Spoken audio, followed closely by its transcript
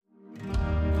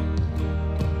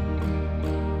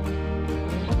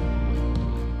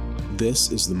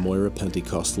This is the Moira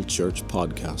Pentecostal Church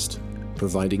podcast,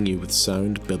 providing you with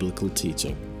sound biblical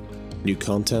teaching. New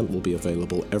content will be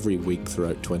available every week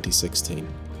throughout 2016.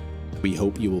 We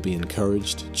hope you will be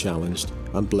encouraged, challenged,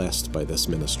 and blessed by this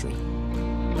ministry.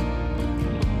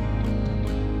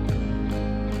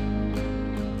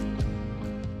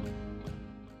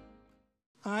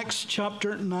 Acts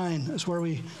chapter 9 is where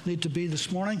we need to be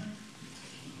this morning.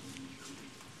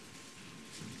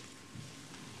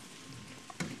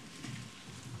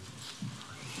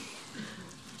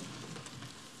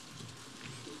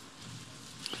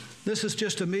 This is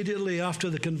just immediately after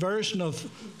the conversion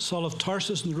of Saul of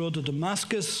Tarsus on the road to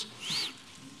Damascus.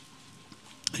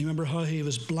 You remember how he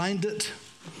was blinded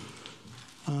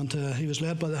and he was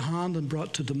led by the hand and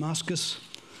brought to Damascus.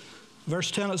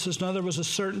 Verse 10, it says, "Now there was a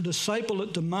certain disciple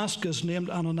at Damascus named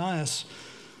Ananias.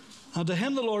 And to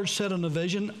him the Lord said in a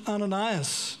vision,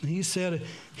 Ananias. And he said,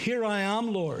 Here I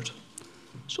am, Lord.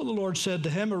 So the Lord said to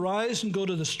him, Arise and go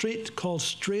to the street called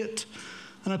Straight,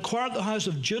 and inquire at the house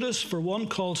of Judas for one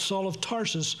called Saul of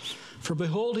Tarsus, for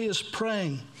behold, he is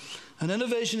praying. And in a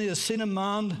vision he has seen a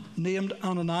man named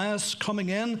Ananias coming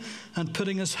in and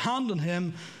putting his hand on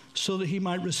him so that he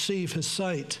might receive his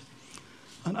sight.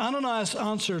 And Ananias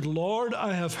answered, Lord,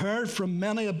 I have heard from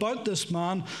many about this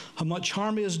man, how much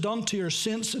harm he has done to your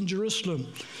saints in Jerusalem.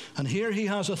 And here he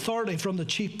has authority from the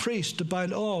chief priest to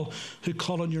bind all who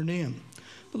call on your name.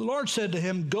 But the Lord said to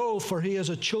him, Go, for he is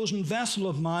a chosen vessel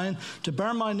of mine to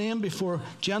bear my name before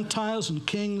Gentiles and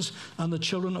kings and the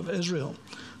children of Israel.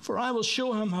 For I will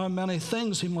show him how many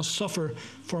things he must suffer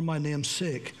for my name's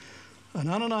sake. And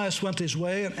Ananias went his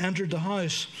way and entered the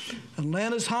house. And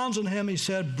laying his hands on him, he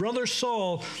said, Brother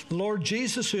Saul, the Lord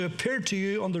Jesus, who appeared to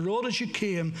you on the road as you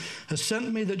came, has sent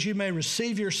me that you may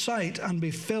receive your sight and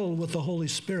be filled with the Holy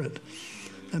Spirit.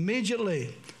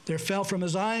 Immediately there fell from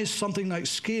his eyes something like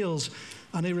scales,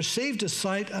 and he received his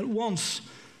sight at once,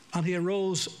 and he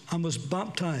arose and was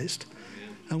baptized.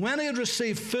 And when he had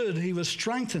received food, he was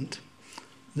strengthened.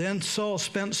 Then Saul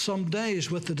spent some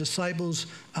days with the disciples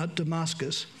at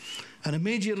Damascus. And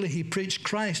immediately he preached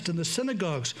Christ in the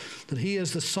synagogues, that he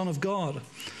is the Son of God.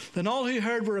 Then all who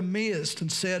heard were amazed and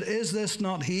said, Is this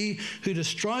not he who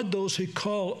destroyed those who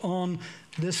call on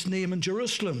this name in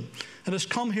Jerusalem, and has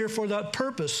come here for that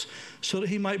purpose, so that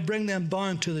he might bring them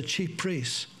bound to the chief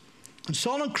priests? And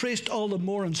Saul increased all the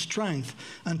more in strength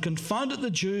and confounded the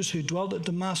Jews who dwelt at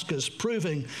Damascus,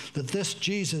 proving that this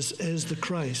Jesus is the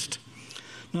Christ.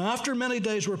 Now after many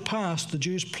days were passed, the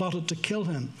Jews plotted to kill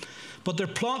him. But their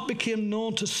plot became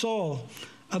known to Saul,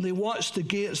 and they watched the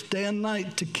gates day and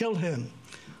night to kill him.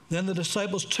 Then the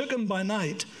disciples took him by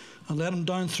night and let him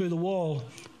down through the wall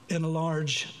in a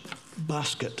large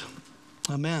basket.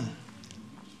 Amen.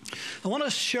 I want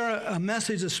to share a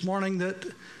message this morning that,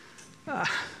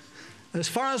 as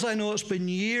far as I know, it's been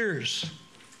years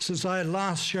since I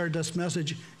last shared this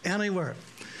message anywhere.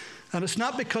 And it's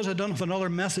not because I don't have another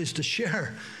message to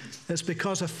share. It's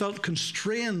because I felt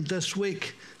constrained this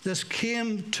week. This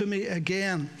came to me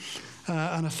again,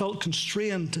 and I felt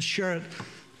constrained to share it,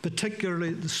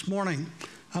 particularly this morning.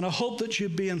 And I hope that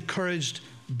you'd be encouraged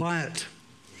by it.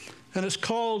 And it's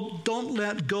called, Don't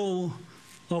Let Go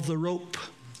of the Rope.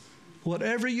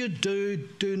 Whatever you do,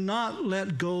 do not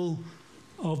let go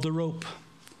of the rope.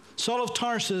 Saul of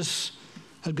Tarsus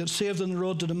had got saved on the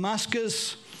road to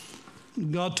Damascus.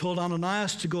 God told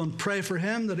Ananias to go and pray for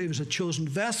him, that he was a chosen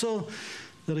vessel,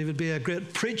 that he would be a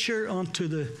great preacher unto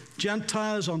the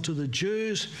Gentiles, unto the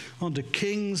Jews, unto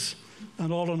kings,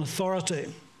 and all in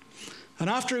authority. And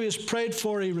after he was prayed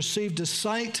for, he received his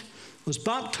sight, was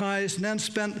baptized, and then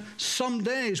spent some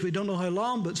days, we don't know how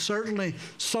long, but certainly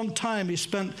some time he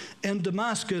spent in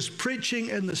Damascus preaching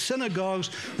in the synagogues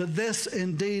that this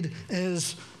indeed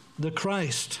is the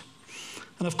Christ.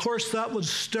 And of course that would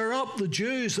stir up the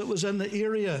Jews that was in the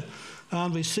area.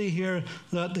 And we see here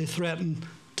that they threatened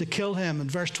to kill him in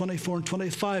verse 24 and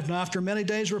 25. Now after many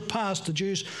days were passed, the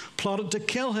Jews plotted to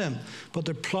kill him. But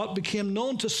their plot became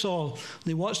known to Saul.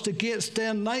 They watched the gates day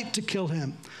and night to kill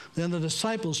him. Then the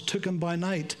disciples took him by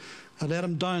night and let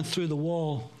him down through the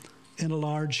wall in a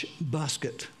large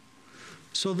basket.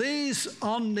 So these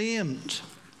unnamed,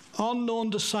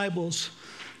 unknown disciples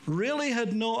really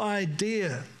had no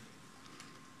idea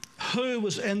who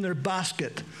was in their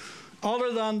basket,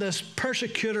 other than this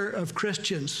persecutor of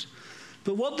Christians.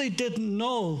 But what they didn't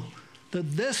know,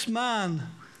 that this man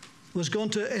was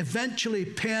going to eventually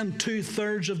pen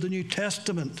 2/3 of the New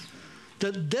Testament,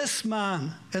 that this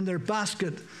man in their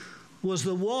basket was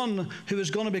the one who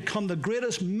was going to become the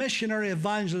greatest missionary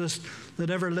evangelist that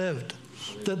ever lived.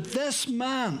 That this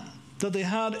man that they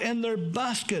had in their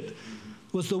basket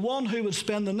was the one who would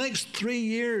spend the next 3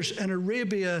 years in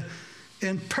Arabia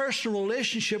in personal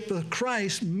relationship with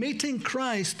Christ, meeting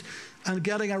Christ and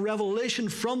getting a revelation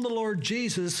from the Lord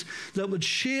Jesus that would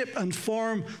shape and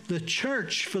form the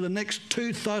church for the next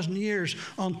 2,000 years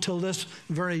until this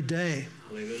very day.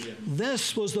 Hallelujah.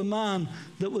 This was the man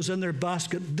that was in their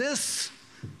basket. This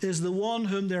is the one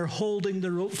whom they're holding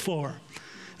the rope for.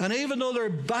 And even though their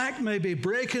back may be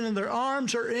breaking and their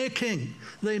arms are aching,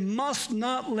 they must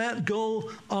not let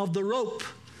go of the rope.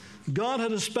 God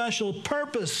had a special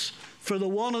purpose for the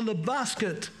one in the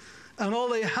basket, and all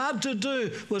they had to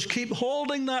do was keep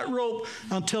holding that rope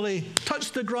until he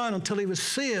touched the ground, until he was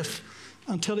safe,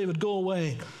 until he would go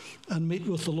away and meet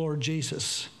with the Lord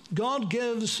Jesus. God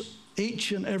gives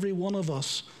each and every one of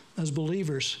us as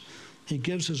believers, he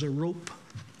gives us a rope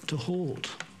to hold.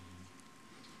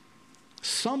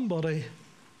 Somebody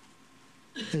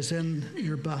is in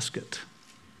your basket.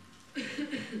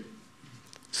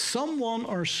 Someone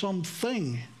or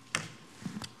something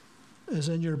is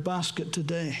in your basket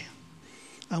today.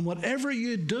 And whatever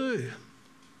you do,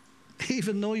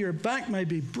 even though your back may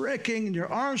be breaking and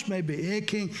your arms may be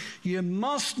aching, you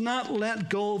must not let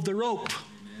go of the rope.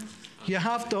 Amen. You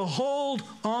have to hold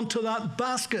onto that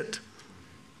basket.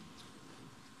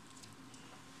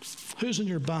 Who's in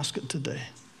your basket today?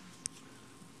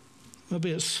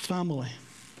 Maybe it's family.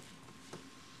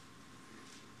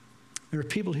 There are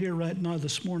people here right now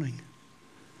this morning,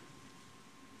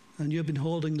 and you've been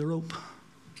holding the rope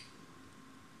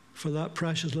for that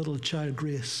precious little child,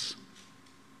 Grace.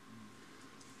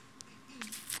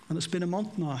 And it's been a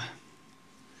month now,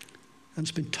 and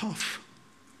it's been tough.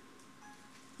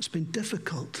 It's been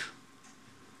difficult.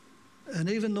 And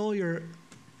even though your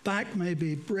back may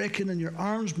be breaking and your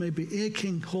arms may be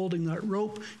aching holding that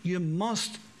rope, you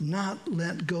must not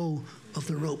let go of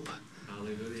the rope.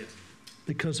 Hallelujah.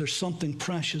 Because there's something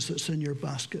precious that's in your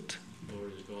basket.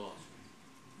 Glory to God.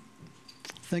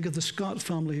 Think of the Scott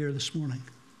family here this morning.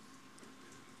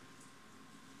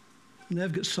 And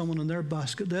they've got someone in their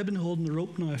basket. They've been holding the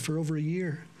rope now for over a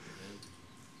year.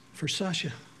 For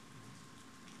Sasha.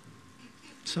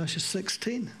 Sasha's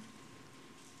 16.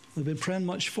 We've been praying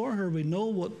much for her. We know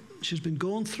what she's been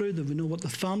going through. We know what the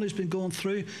family's been going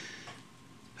through.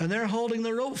 And they're holding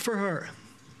the rope for her.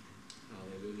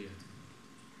 Hallelujah.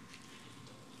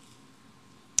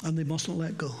 And they mustn't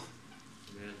let go.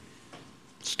 Amen.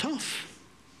 It's tough.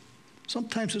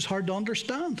 Sometimes it's hard to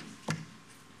understand.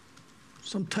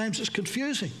 Sometimes it's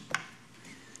confusing.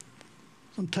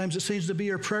 Sometimes it seems to be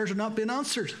your prayers are not being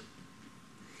answered.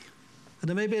 And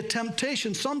there may be a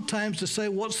temptation sometimes to say,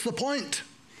 what's the point?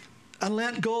 And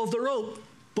let go of the rope.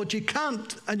 But you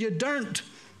can't, and you daren't,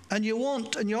 and you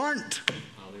won't, and you aren't.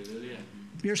 Hallelujah.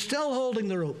 You're still holding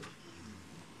the rope.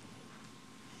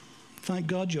 Thank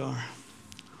God you are.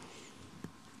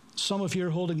 Some of you are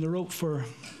holding the rope for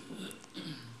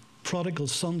prodigal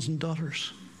sons and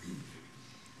daughters.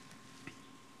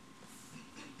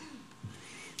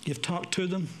 You've talked to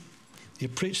them.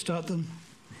 You've preached at them.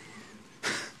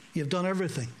 You've done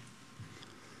everything.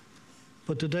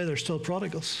 But today they're still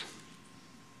prodigals.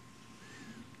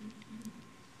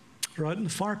 You're out in the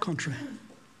far country.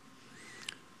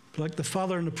 Like the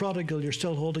father and the prodigal, you're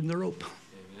still holding the rope.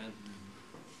 Amen.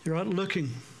 You're out looking,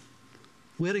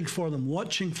 waiting for them,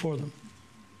 watching for them,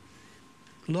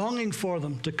 longing for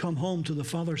them to come home to the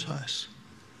Father's house.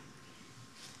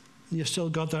 And you've still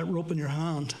got that rope in your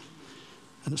hand.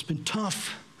 And it's been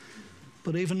tough.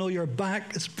 But even though your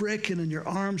back is breaking and your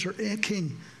arms are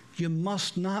aching, you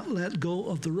must not let go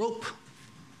of the rope.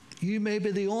 You may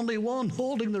be the only one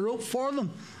holding the rope for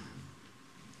them.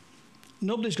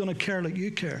 Nobody's going to care like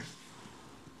you care.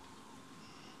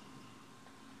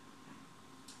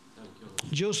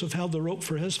 Joseph held the rope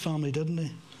for his family, didn't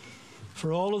he?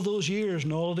 For all of those years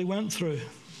and all that he went through.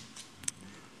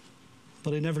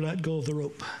 But he never let go of the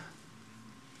rope.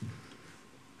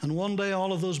 And one day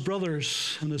all of those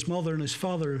brothers and his mother and his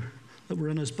father that were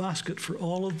in his basket for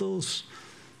all of those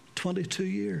 22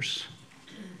 years.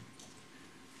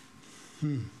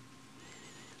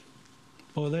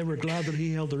 Boy, they were glad that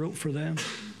he held the rope for them.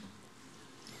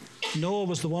 Noah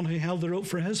was the one who held the rope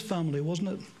for his family, wasn't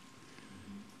it?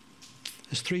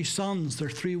 His 3 sons, their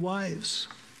 3 wives.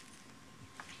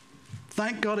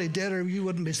 Thank God he did, or you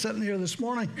wouldn't be sitting here this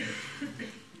morning.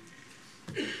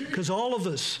 Because all of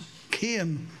us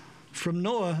came from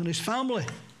Noah and his family.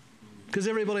 Because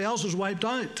everybody else was wiped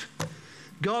out.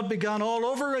 God began all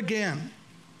over again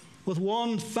with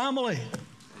one family.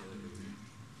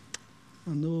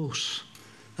 And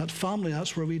that family,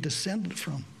 that's where we descended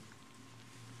from.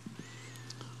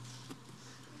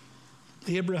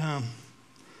 Abraham,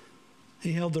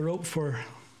 he held the rope for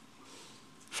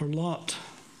for Lot,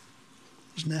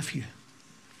 his nephew,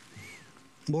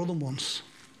 more than once.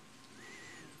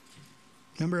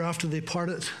 Remember after they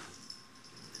parted?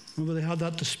 Remember they had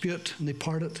that dispute and they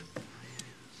parted?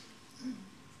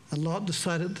 And Lot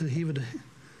decided that he would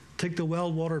take the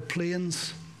well-watered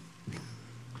plains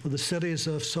where the cities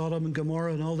of Sodom and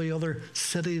Gomorrah and all the other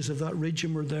cities of that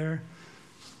region were there.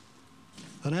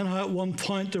 And then at one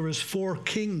point there was 4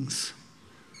 kings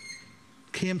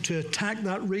came to attack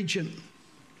that region.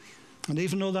 And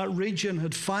even though that region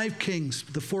had 5 kings,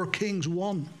 the 4 kings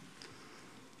won.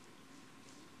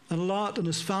 And Lot and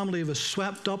his family was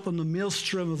swept up in the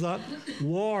maelstrom of that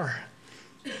war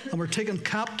and were taken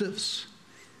captives.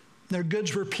 Their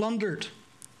goods were plundered.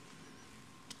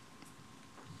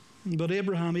 But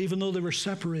Abraham, even though they were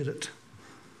separated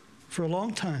for a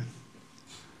long time,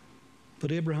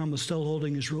 but Abraham was still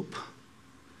holding his rope.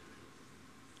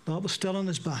 Lot was still in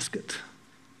his basket.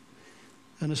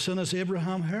 And as soon as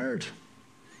Abraham heard,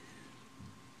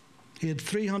 he had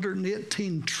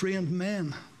 318 trained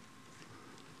men.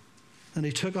 And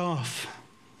he took off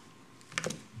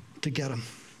to get him.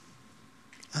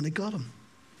 And he got him.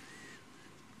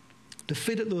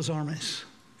 Defeated those armies.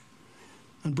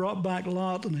 And brought back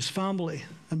Lot and his family.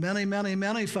 And many, many,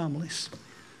 many families.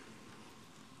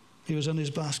 He was in his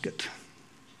basket.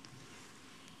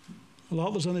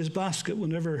 Lot was in his basket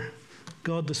whenever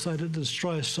God decided to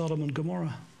destroy Sodom and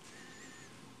Gomorrah.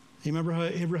 You remember how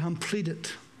Abraham pleaded,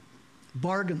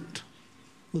 bargained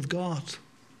with God.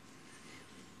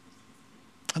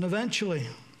 And eventually,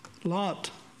 Lot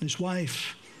and his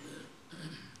wife,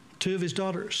 2 of his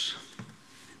daughters,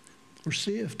 were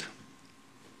saved.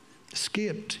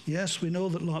 Escaped. Yes, we know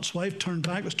that Lot's wife turned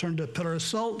back, was turned to a pillar of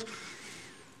salt.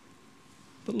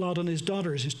 But Lot and his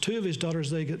daughters, 2 of his daughters,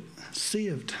 they get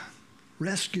saved,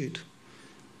 rescued.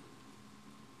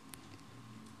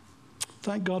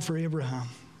 Thank God for Abraham.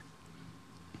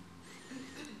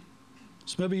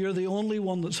 So maybe you're the only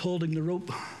one that's holding the rope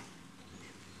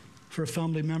for a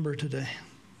family member today.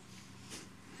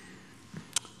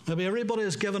 Maybe everybody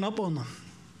has given up on them.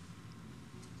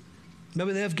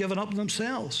 Maybe they have given up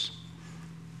themselves.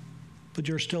 But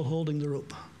you're still holding the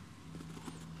rope.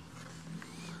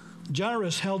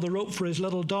 Jairus held the rope for his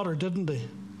little daughter, didn't he?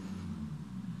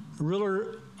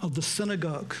 Ruler of the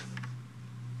synagogue.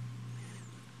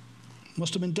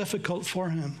 Must have been difficult for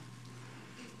him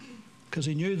because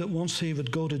he knew that once he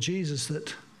would go to Jesus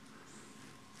that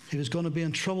he was going to be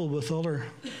in trouble with other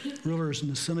rulers in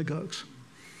the synagogues.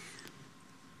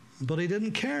 But he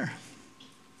didn't care.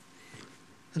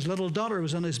 His little daughter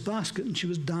was in his basket and she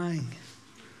was dying.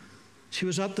 She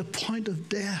was at the point of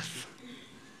death.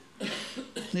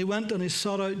 And he went and he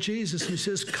sought out Jesus and he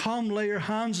says, "Come, lay your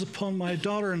hands upon my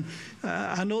daughter, and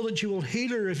I know that you will heal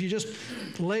her if you just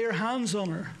lay your hands on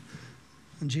her."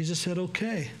 And Jesus said,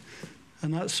 "Okay."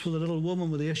 And that's where the little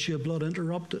woman with the issue of blood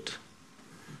interrupted.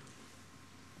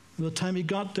 By the time he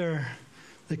got there,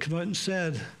 they came out and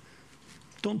said,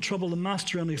 "Don't trouble the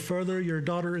master any further. Your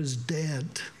daughter is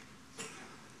dead."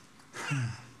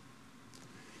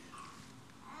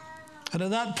 And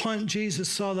at that point, Jesus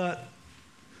saw that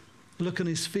look in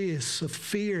his face of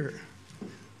fear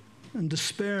and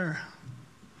despair.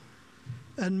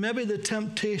 And maybe the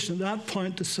temptation at that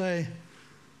point to say,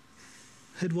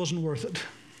 it wasn't worth it.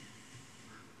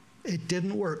 It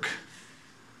didn't work.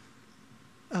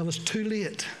 I was too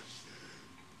late.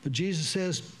 But Jesus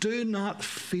says, do not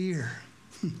fear.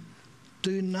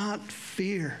 Do not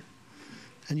fear.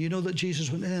 And you know that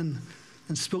Jesus went in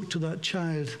and spoke to that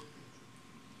child,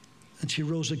 and she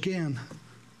rose again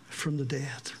from the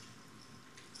dead.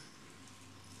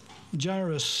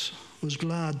 Jairus was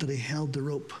glad that he held the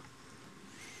rope,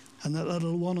 and that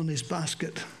little one in his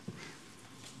basket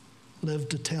lived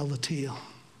to tell the tale.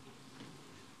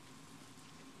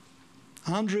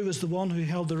 Andrew was the one who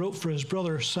held the rope for his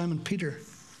brother Simon Peter.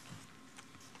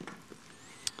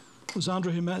 It was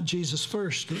Andrew who met Jesus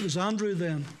first. It was Andrew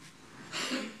then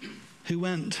who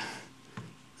went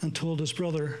and told his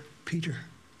brother Peter.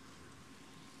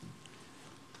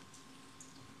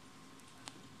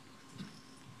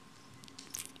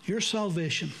 Your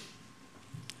salvation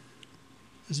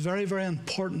is a very, very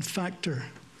important factor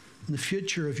in the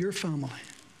future of your family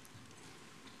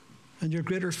and your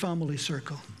greater family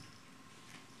circle.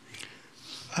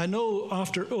 I know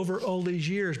over all these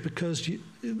years, because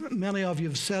many of you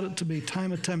have said it to me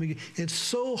time and time again, it's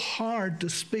so hard to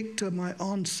speak to my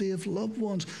unsaved loved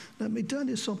ones. Let me tell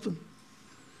you something.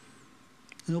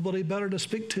 Nobody better to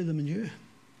speak to them than you.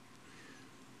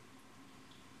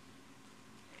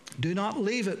 Do not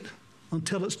leave it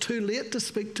until it's too late to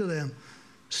speak to them.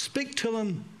 Speak to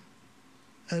them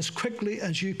as quickly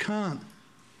as you can.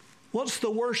 What's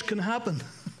the worst can happen?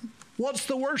 What's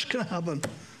the worst can happen?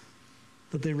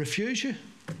 That they refuse you?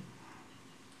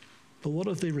 But what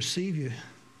if they receive you?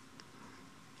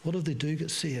 What if they do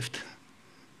get saved?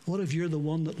 What if you're the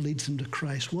one that leads them to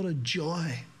Christ? What a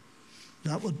joy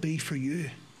that would be for you.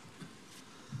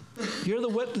 You're the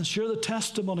witness, you're the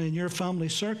testimony in your family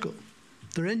circle.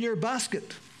 They're in your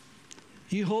basket.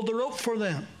 You hold the rope for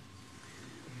them.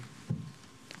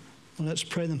 And let's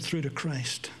pray them through to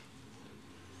Christ.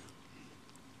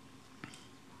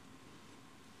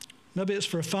 Maybe it's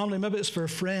for a family, maybe it's for a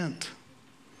friend.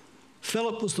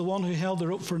 Philip was the one who held the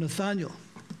rope for Nathanael.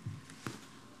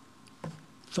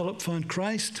 Philip found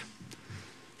Christ.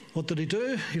 What did he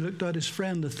do? He looked at his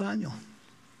friend Nathanael,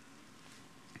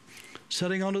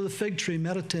 sitting under the fig tree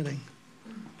meditating.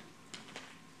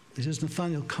 He says,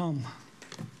 Nathanael, come.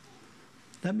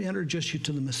 Let me introduce you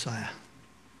to the Messiah.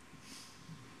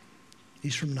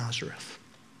 He's from Nazareth.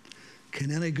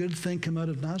 Can any good thing come out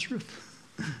of Nazareth?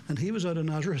 And he was out of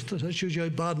Nazareth. That shows you how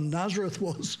bad Nazareth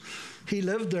was. He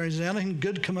lived there. Is anything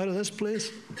good come out of this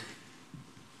place?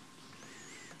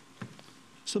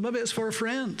 So maybe it's for a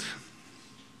friend.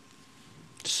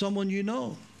 Someone you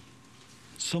know.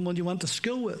 Someone you went to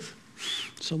school with.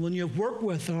 Someone you've worked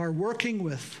with or are working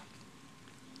with.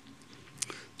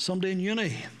 Somebody in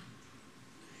uni.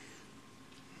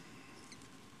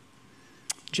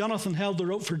 Jonathan held the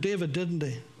rope for David, didn't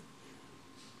he?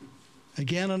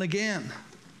 Again and again.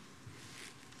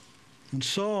 And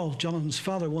Saul, Jonathan's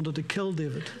father, wanted to kill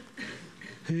David.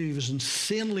 He was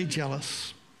insanely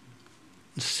jealous.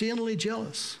 Insanely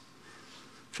jealous.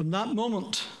 From that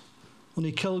moment, when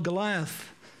he killed Goliath,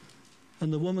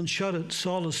 and the woman shouted,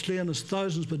 Saul has slain his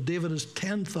thousands, but David has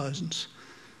 10,000s.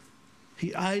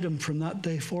 He eyed him from that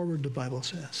day forward, the Bible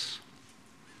says.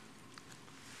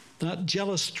 That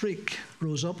jealous streak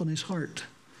rose up in his heart.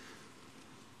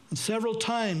 And several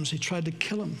times he tried to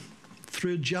kill him,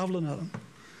 threw a javelin at him.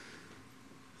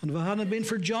 And if it hadn't been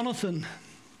for Jonathan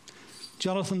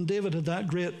and David had that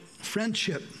great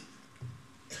friendship.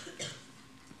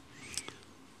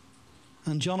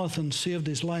 And Jonathan saved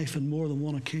his life on more than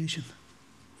one occasion.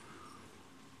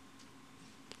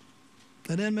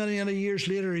 And then many years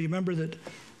later, you remember that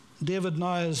David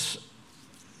now is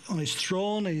on his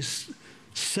throne, he's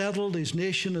settled, his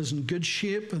nation is in good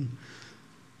shape, and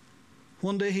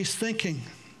one day he's thinking,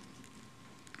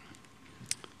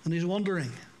 and he's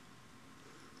wondering.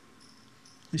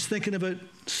 He's thinking about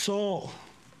Saul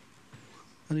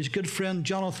and his good friend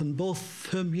Jonathan, both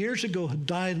whom years ago had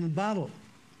died in battle.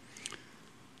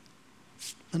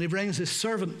 And he brings his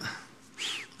servant,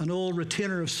 an old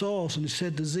retainer of Saul's, and he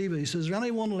said to Ziba, he says, is there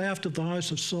anyone left of the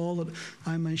house of Saul that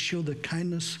I may show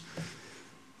kindness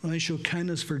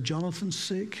for Jonathan's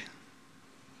sake?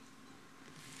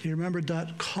 He remembered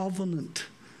that covenant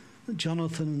that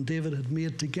Jonathan and David had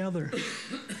made together.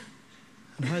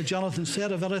 And how Jonathan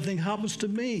said, if anything happens to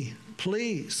me,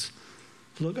 please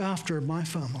look after my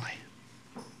family.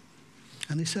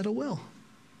 And he said, I will.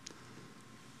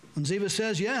 And Ziba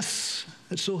says, yes,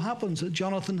 it so happens that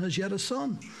Jonathan has yet a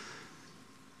son.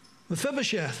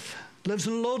 Mephibosheth lives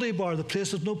in Lodebar, the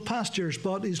place of no pastures,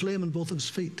 but he's lame in both of his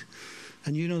feet.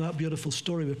 And you know that beautiful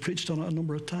story. We've preached on it a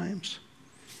number of times.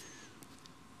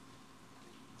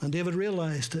 And David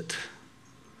realized that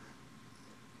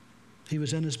he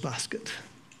was in his basket.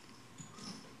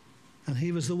 And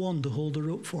he was the one to hold the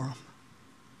rope for him.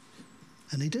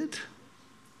 And he did.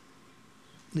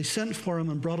 And he sent for him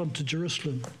and brought him to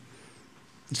Jerusalem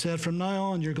and said, from now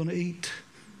on, you're going to eat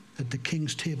at the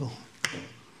king's table.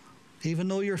 Even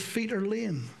though your feet are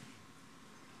lame.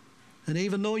 And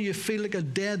even though you feel like a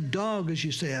dead dog, as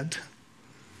you said,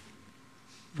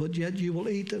 but yet you will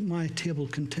eat at my table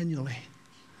continually.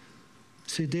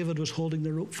 See, David was holding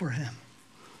the rope for him.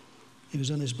 He was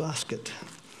in his basket.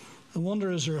 I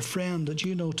wonder, is there a friend that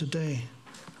you know today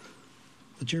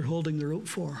that you're holding the rope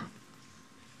for?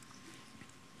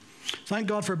 Thank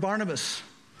God for Barnabas.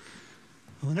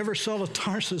 Whenever Saul of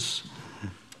Tarsus,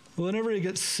 whenever he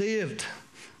gets saved,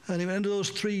 and he went into those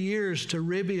 3 years to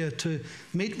Arabia to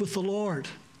meet with the Lord.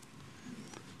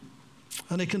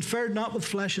 And he conferred not with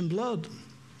flesh and blood.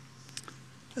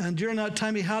 And during that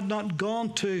time he had not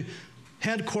gone to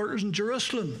headquarters in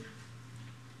Jerusalem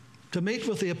to meet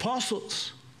with the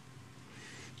apostles.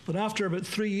 But after about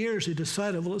 3 years he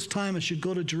decided, well, it's time I should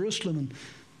go to Jerusalem and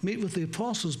meet with the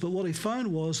apostles. But what he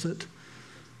found was that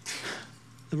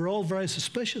they were all very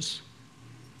suspicious.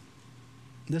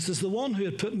 This is the one who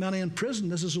had put many in prison.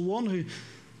 This is the one who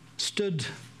stood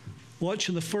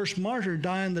watching the first martyr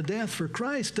dying the death for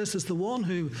Christ. This is the one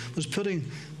who was putting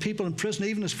people in prison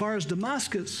even as far as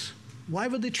Damascus. Why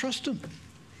would they trust him?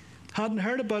 Hadn't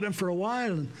heard about him for a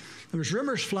while. And there was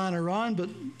rumours flying around, but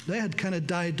they had kind of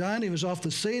died down. He was off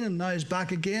the scene, and now he's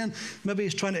back again. Maybe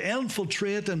he's trying to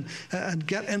infiltrate and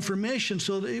get information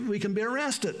so that we can be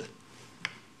arrested.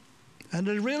 And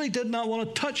they really did not want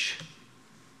to touch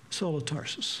Saul of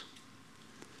Tarsus.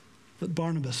 But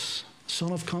Barnabas,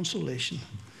 son of consolation,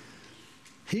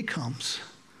 he comes.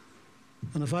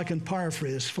 And if I can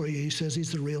paraphrase for you, he says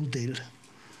he's the real deal.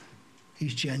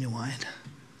 He's genuine.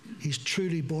 He's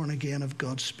truly born again of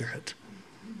God's Spirit.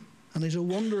 And he's a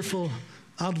wonderful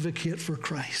advocate for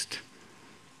Christ.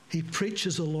 He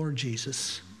preaches the Lord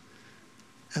Jesus.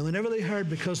 And whenever they heard,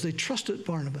 because they trusted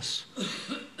Barnabas,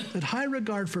 had high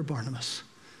regard for Barnabas.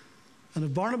 And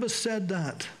if Barnabas said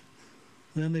that,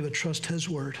 then they would trust his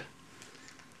word.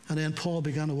 And then Paul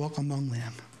began to walk among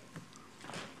them.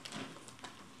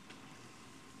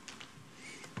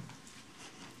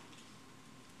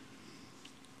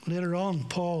 Later on,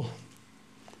 Paul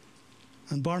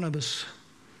and Barnabas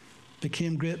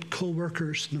became great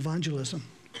co-workers in evangelism.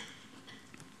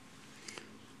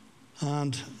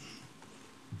 And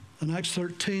in Acts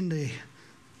 13, they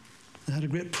had a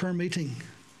great prayer meeting.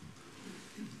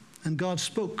 And God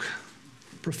spoke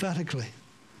prophetically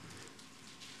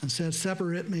and said,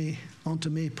 separate me unto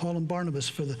me, Paul and Barnabas,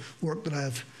 for the work that I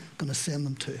am going to send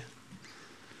them to.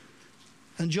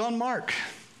 And John Mark,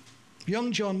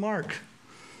 young John Mark,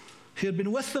 he had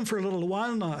been with them for a little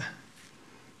while now.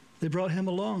 They brought him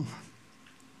along.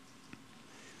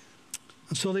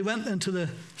 And so they went into the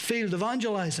field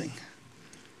evangelizing.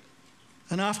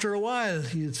 And after a while,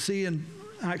 you'd see in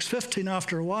Acts 15,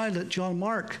 after a while, that John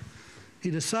Mark, he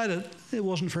decided it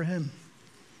wasn't for him.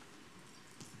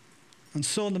 And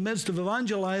so in the midst of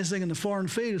evangelizing in the foreign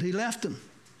field, he left them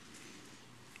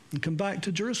and came back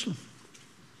to Jerusalem.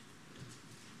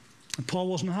 And Paul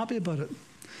wasn't happy about it.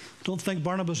 I don't think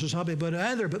Barnabas was happy about it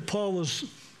either, but Paul was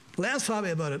less happy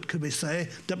about it, could we say,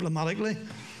 diplomatically.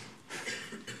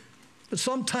 But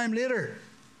sometime later,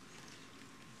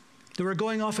 they were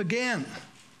going off again.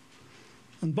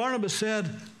 And Barnabas said,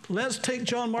 let's take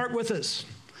John Mark with us.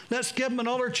 Let's give him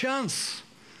another chance.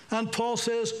 And Paul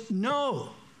says,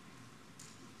 no.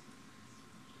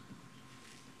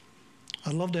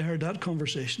 I'd love to hear that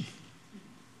conversation.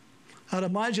 I'd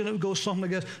imagine it would go something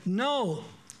like this. No,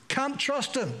 can't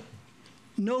trust him.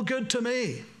 No good to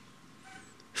me.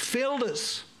 Failed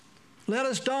us. Let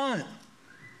us down.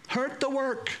 Hurt the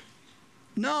work.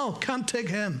 No, can't take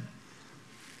him.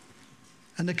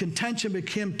 And the contention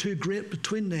became too great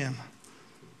between them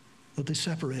that they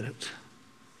separated.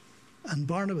 And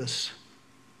Barnabas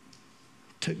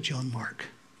took John Mark.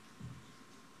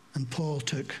 And Paul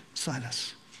took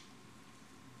Silas.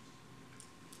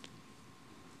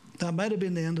 That might have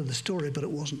been the end of the story, but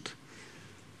it wasn't.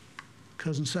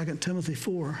 Because in 2 Timothy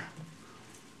 4,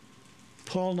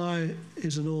 Paul now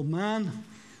is an old man.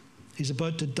 He's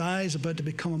about to die. He's about to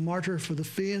become a martyr for the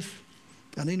faith.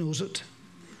 And he knows it.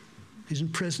 He's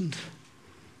imprisoned.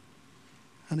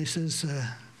 And he says,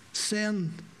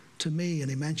 send to me, and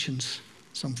he mentions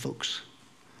some folks.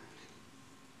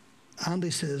 And he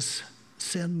says,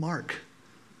 send Mark,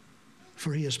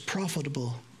 for he is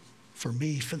profitable for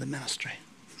me for the ministry.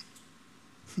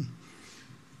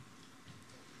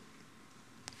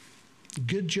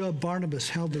 Good job Barnabas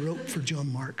held the rope for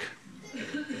John Mark.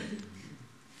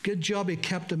 Good job he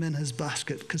kept him in his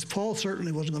basket, because Paul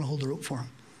certainly wasn't going to hold the rope for him.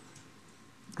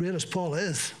 Great as Paul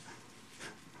is,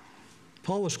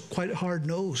 Paul was quite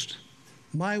hard-nosed.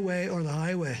 My way or the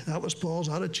highway, that was Paul's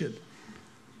attitude.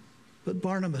 But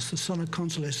Barnabas, the son of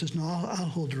consolation, says, no, I'll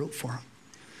hold the rope for him.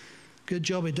 Good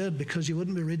job he did, because you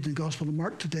wouldn't be reading the Gospel of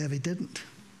Mark today if he didn't.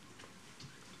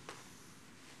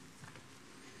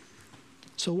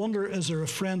 So I wonder, is there a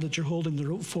friend that you're holding the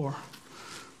rope for?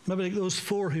 Maybe like those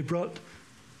four who brought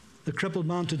the crippled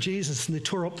man to Jesus and they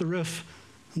tore up the roof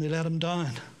and they let him down.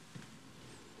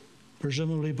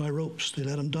 Presumably by ropes, they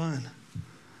let him down.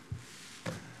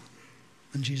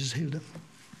 And Jesus healed him.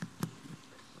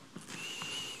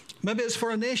 Maybe it's for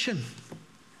a nation.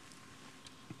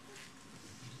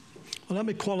 Well, let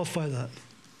me qualify that.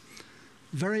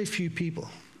 Very few people,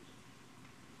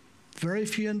 very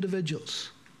few individuals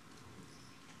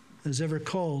is ever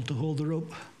called to hold the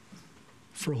rope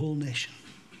for a whole nation.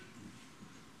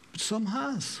 But some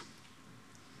has.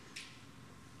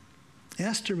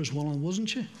 Esther was one of them, wasn't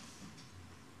she?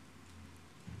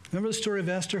 Remember the story of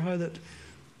Esther, how that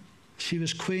she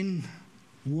was queen,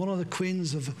 one of the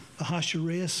queens of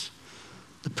Ahasuerus,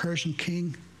 the Persian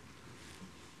king.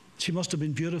 She must have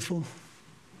been beautiful,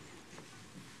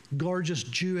 gorgeous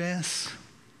Jewess.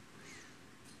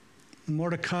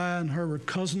 Mordecai and her were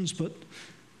cousins, but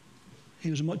he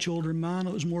was a much older man.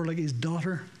 It was more like his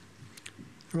daughter.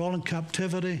 They're all in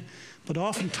captivity. But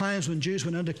oftentimes when Jews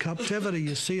went into captivity,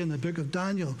 you see in the book of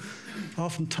Daniel,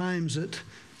 oftentimes that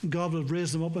God would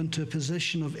raise them up into a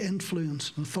position of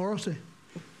influence and authority.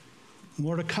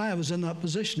 Mordecai was in that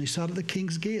position. He sat at the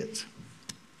king's gate.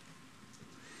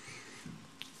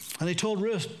 And he told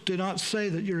Ruth, do not say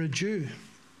that you're a Jew.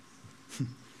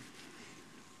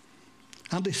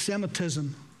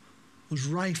 Anti-Semitism was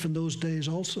rife in those days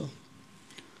also.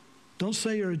 Don't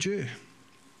say you're a Jew.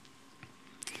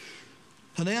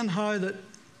 And then how that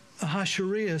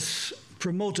Ahasuerus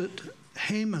promoted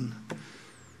Haman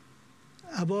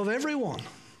above everyone,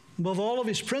 above all of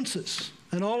his princes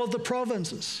and all of the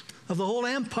provinces of the whole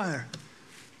empire.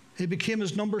 He became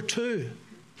his number 2.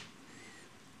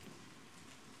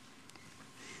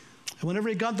 And whenever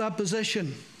he got that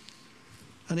position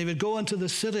and he would go into the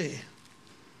city,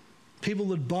 people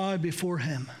would bow before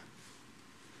him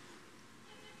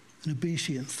in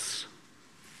obeisance.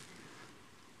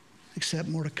 Except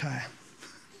Mordecai.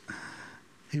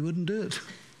 He wouldn't do it.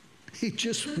 He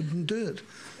just wouldn't do it.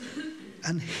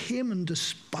 And Haman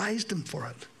despised him for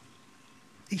it.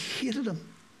 He hated him.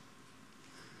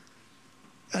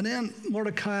 And then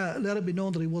Mordecai let it be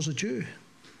known that he was a Jew.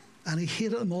 And he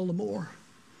hated him all the more.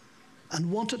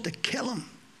 And wanted to kill him.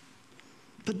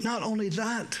 But not only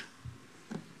that.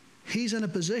 He's in a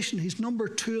position, he's number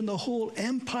 2 in the whole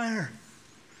empire.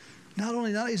 Not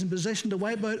only that, he's in position to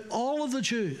wipe out all of the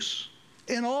Jews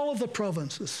in all of the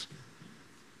provinces.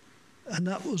 And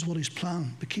that was what his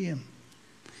plan became.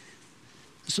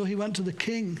 So he went to the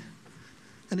king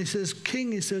and he says,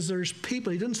 King, he says, there's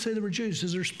people. He didn't say they were Jews. He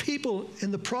says, there's people in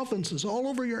the provinces all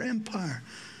over your empire.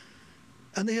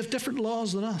 And they have different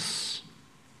laws than us.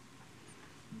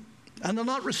 And they'll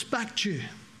not respect you.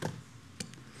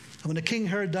 And when the king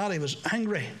heard that, he was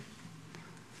angry.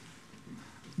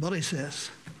 But he says,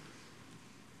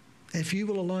 if you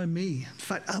will allow me, in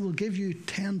fact, I will give you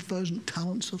 10,000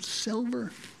 talents of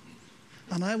silver,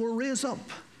 and I will raise up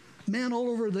men all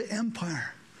over the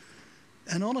empire.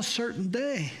 And on a certain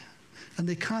day, and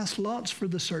they cast lots for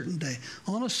the certain day,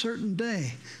 on a certain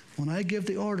day, when I give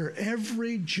the order,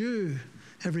 every Jew,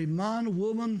 every man,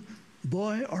 woman,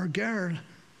 boy, or girl,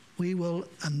 we will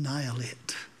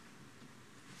annihilate.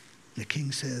 The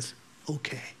king says,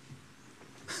 okay.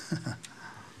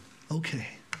 Okay.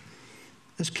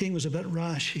 This king was a bit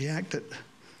rash. He acted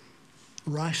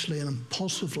rashly and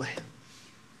impulsively.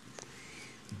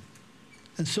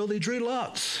 And so they drew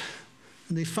lots.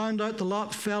 And they found out the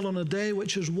lot fell on a day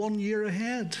which is 1 year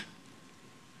ahead.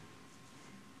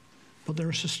 But they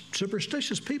were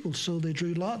superstitious people, so they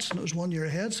drew lots, and it was 1 year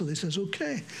ahead, so they says,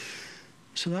 okay.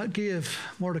 So that gave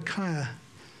Mordecai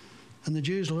and the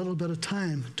Jews a little bit of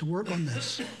time to work on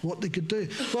this, what they could do.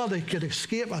 Well, they could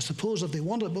escape, I suppose, if they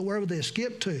wanted, but where would they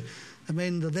escape to? I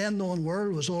mean, the then known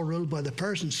world was all ruled by the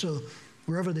Persians, so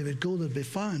wherever they would go, they'd be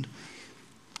found.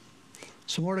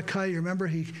 So Mordecai, you remember,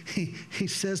 he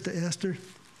says to Esther,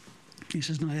 he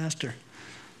says, now Esther,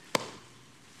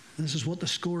 this is what the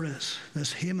score is.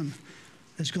 This Haman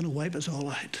is going to wipe us all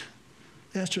out.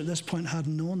 Esther at this point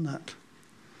hadn't known that.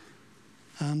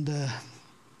 And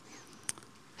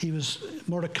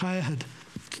Mordecai had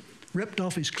ripped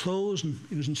off his clothes, and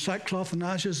he was in sackcloth and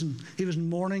ashes, and he was in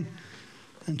mourning.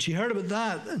 And she heard about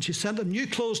that, and she sent him new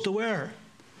clothes to wear.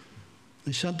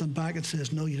 He sent them back and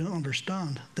says, no, you don't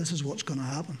understand. This is what's going to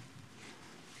happen.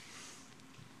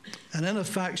 And in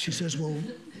effect, she says, well,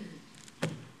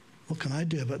 what can I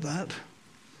do about that?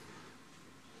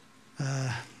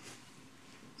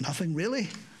 Nothing really.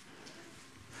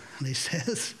 And he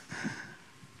says,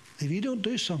 if you don't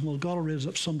do something, well, God will raise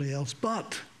up somebody else.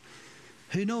 But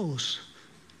who knows?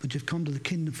 But you've come to the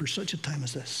kingdom for such a time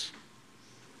as this.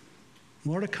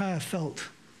 Mordecai felt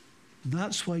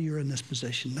that's why you're in this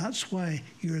position. That's why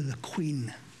you're the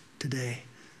queen today.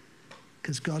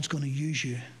 Because God's going to use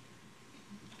you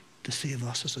to save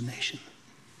us as a nation.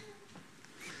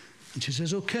 And she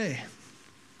says, okay,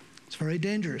 it's very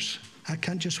dangerous. I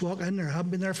can't just walk in there. I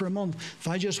haven't been there for a month. If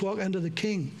I just walk into the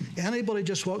king, anybody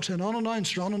just walks in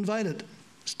unannounced or uninvited,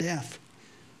 it's death.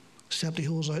 Except he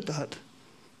holds out that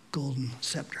golden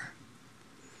scepter.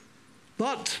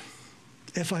 But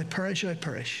if I perish, I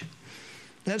perish.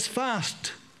 Let's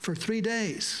fast for 3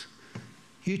 days.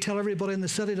 You tell everybody in the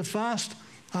city to fast.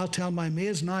 I'll tell my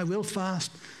maids, and I will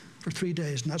fast for 3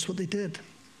 days. And that's what they did.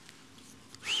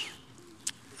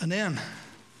 And then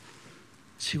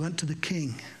she went to the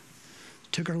king,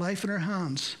 took her life in her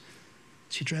hands.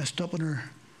 She dressed up in her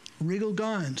regal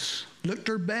gowns, looked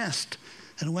her best,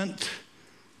 and went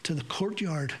to the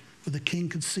courtyard where the king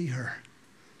could see her.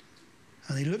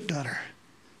 And he looked at her,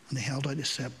 and he held out his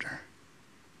scepter.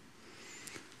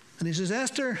 And he says,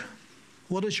 Esther,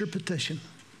 What is your petition?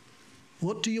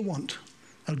 What do you want?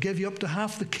 I'll give you up to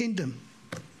half the kingdom.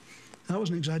 That was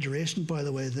an exaggeration, by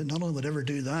the way, that none of them would ever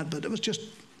do that, but it was just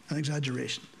an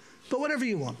exaggeration. But whatever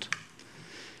you want.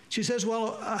 She says,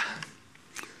 well, I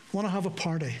want to have a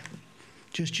party.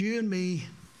 Just you and me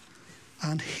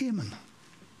and Haman.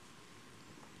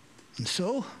 And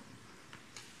so,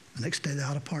 the next day they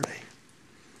had a party.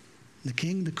 The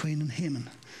king, the queen, and Haman.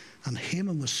 And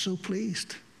Haman was so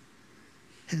pleased.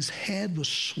 His head was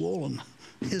swollen.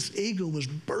 His ego was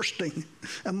bursting.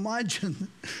 Imagine,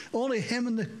 only him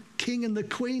and the king and the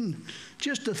queen,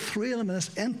 just the three of them in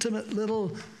this intimate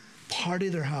little party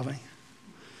they're having.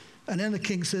 And then the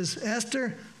king says,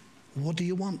 Esther, what do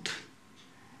you want?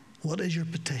 What is your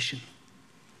petition?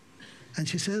 And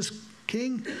she says,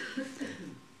 King,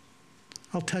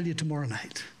 I'll tell you tomorrow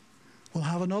night. We'll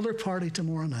have another party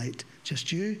tomorrow night,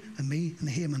 just you and me and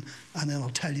Haman, and then I'll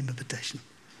tell you my petition.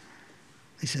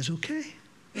 He says, okay.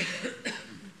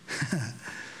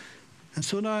 And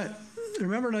so now,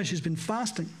 remember now she's been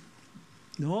fasting.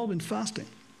 They've all been fasting.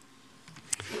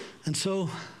 And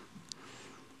so,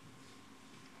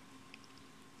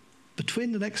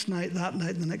 between the next night, that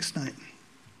night and the next night,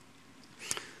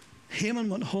 Haman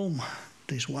went home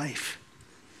to his wife.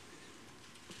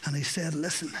 And he said,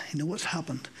 listen, you know what's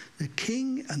happened? The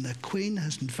king and the queen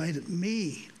has invited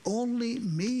me, only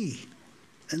me.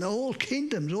 In the whole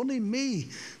kingdom, only me.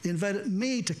 They invited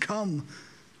me to come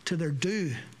to their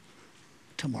do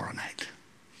tomorrow night.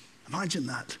 Imagine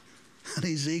that. And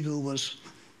his ego was,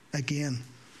 again,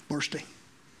 bursting.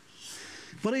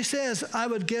 But he says, I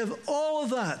would give all of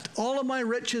that, all of my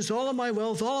riches, all of my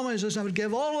wealth, all of my business, I would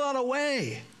give all of that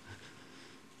away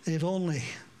if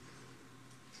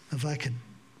I could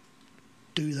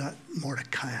do that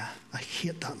Mordecai. I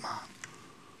hate that man.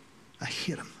 I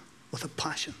hate him with a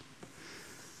passion.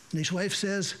 And his wife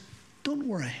says, don't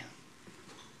worry.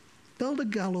 Build a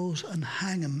gallows and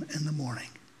hang him in the morning.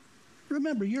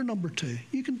 Remember, you're number 2.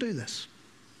 You can do this.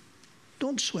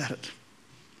 Don't sweat it.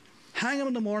 Hang him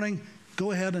in the morning.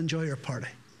 Go ahead and enjoy your party.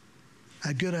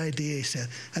 A good idea, he said.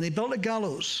 And he built a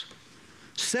gallows,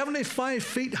 75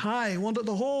 feet high. He wanted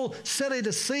the whole city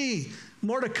to see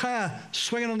Mordecai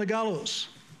swinging on the gallows.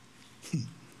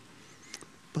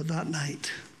 But that night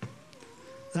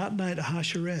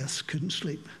Ahasuerus couldn't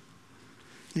sleep.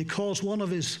 He calls one of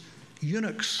his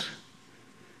eunuchs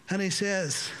and he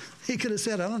says, he could have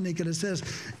said, he could have said,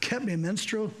 get me a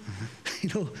minstrel,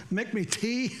 make me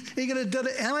tea. He could have done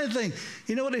anything.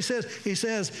 You know what he says? He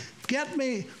says, get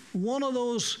me one of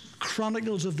those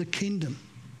Chronicles of the Kingdom.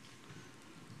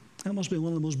 That must be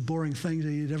one of the most boring things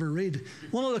that you'd ever read.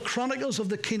 One of the Chronicles of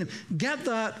the Kingdom. Get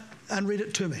that and read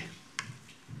it to me,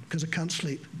 because I can't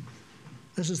sleep.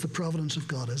 This is the providence of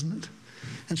God, isn't it?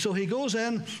 And so he goes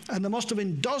in, and there must have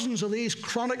been dozens of these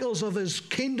chronicles of his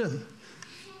kingdom.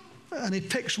 And he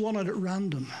picks one out at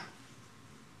random.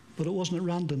 But it wasn't at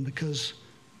random, because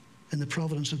in the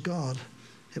providence of God,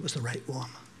 it was the right one.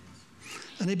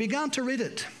 And he began to read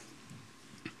it.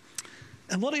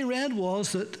 And what he read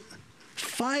was that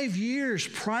 5 years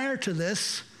prior to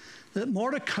this, that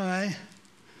Mordecai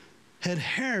had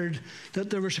heard that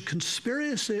there was a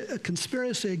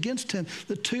conspiracy against him,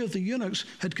 that 2 of the eunuchs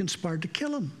had conspired to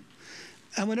kill him.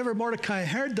 And whenever Mordecai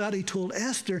heard that, he told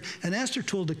Esther, and Esther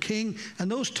told the king, and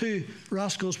those 2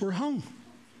 rascals were hung.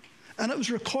 And it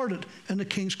was recorded in the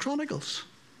King's Chronicles.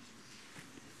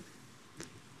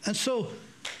 And so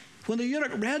when the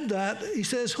eunuch read that, he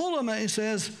says, hold on a minute, he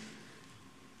says,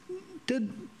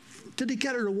 did he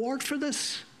get a reward for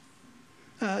this?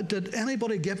 Did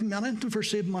anybody give him anything for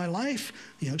saving my life?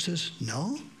 The eunuch says,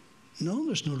 no,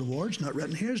 there's no reward. It's not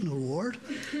written here, there's no reward.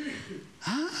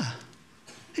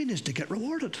 He needs to get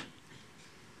rewarded.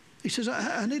 He says,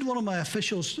 I need one of my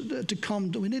officials to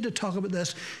come. We need to talk about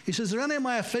this. He says, are there any of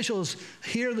my officials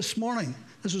here this morning?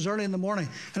 This was early in the morning.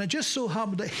 And it just so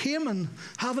happened that Haman,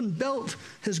 having built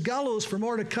his gallows for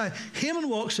Mordecai, Haman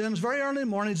walks in. It's very early in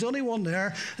the morning. He's the only one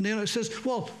there. And the eunuch says,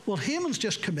 well, Haman's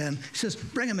just come in. He says,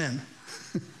 bring him in.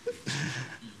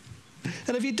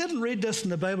 And if you didn't read this in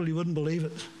the Bible, you wouldn't believe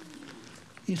it.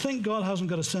 You think God hasn't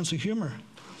got a sense of humor.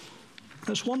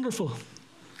 That's wonderful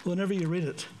whenever you read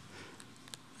it.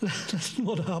 Listen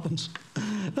what happens.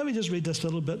 Let me just read this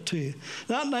little bit to you.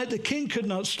 That night the king could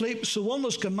not sleep, so one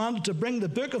was commanded to bring the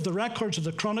book of the records of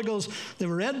the Chronicles. They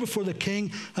were read before the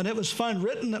king, and it was found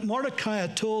written that Mordecai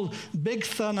had told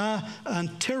Bigthana and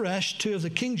Teresh, 2 of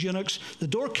the king's eunuchs, the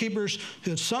doorkeepers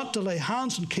who had sought to lay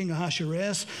hands on King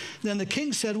Ahasuerus. Then the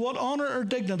king said, what honor or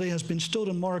dignity has been bestowed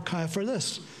on Mordecai for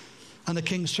this? And the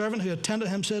king's servant who attended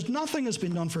him says, nothing has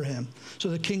been done for him. So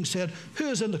the king said, who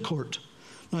is in the court?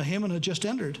 Now Haman had just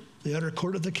entered the outer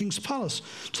court of the king's palace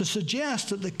to suggest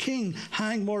that the king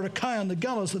hang Mordecai on the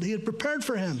gallows that he had prepared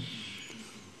for him.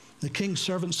 The king's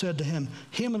servant said to him,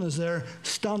 Haman is there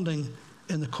standing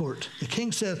in the court. The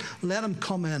king said, let him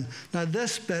come in. Now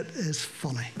this bit is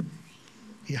funny.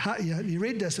 You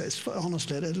read this,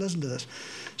 honestly, listen to this.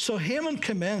 So Haman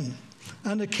came in,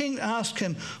 and the king asked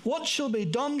him, what shall be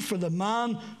done for the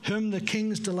man whom the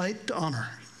kings delight to honor?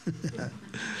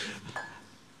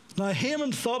 Now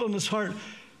Haman thought in his heart,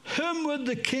 whom would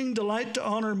the king delight to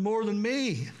honor more than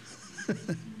me?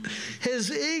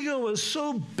 His ego was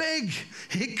so big,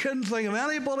 he couldn't think of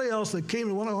anybody else the king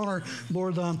would want to honor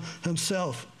more than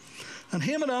himself. And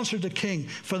Haman answered the king,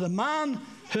 for the man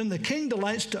whom the king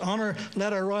delights to honor,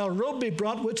 let a royal robe be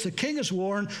brought, which the king has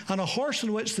worn, and a horse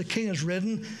in which the king is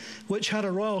ridden, which had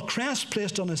a royal crest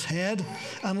placed on his head.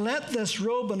 And let this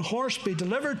robe and horse be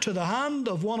delivered to the hand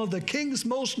of one of the king's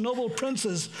most noble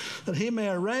princes, that he may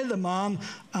array the man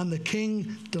whom the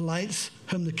king delights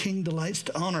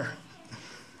to honor.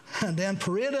 And then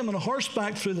parade him on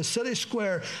horseback through the city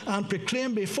square and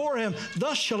proclaim before him,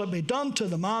 thus shall it be done to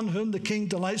the man whom the king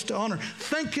delights to honor,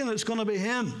 thinking it's going to be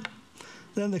him.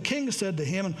 Then the king said to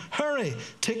Haman, hurry,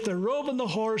 take the robe and the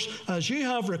horse as you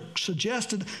have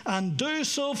suggested, and do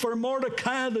so for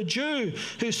Mordecai the Jew,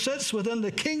 who sits within the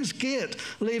king's gate,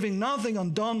 leaving nothing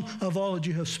undone of all that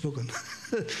you have spoken.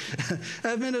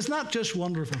 I mean, it's not just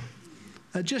wonderful.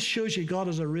 It just shows you God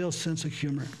has a real sense of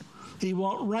humor. He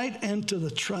walked right into the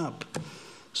trap.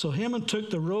 So Haman took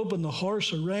the robe and the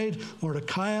horse, arrayed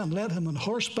Mordecai, and led him on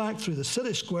horseback through the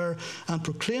city square, and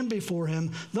proclaimed before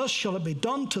him, thus shall it be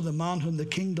done to the man whom the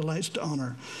king delights to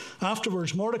honor.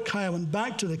 Afterwards Mordecai went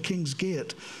back to the king's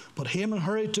gate, but Haman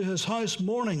hurried to his house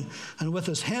mourning, and with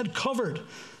his head covered.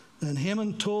 Then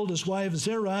Haman told his wife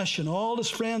Zeresh and all his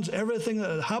friends everything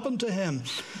that had happened to him.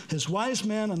 His wise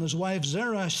men and his wife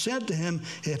Zeresh said to him,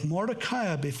 if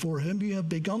Mordecai, before whom you have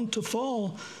begun to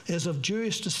fall, is of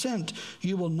Jewish descent,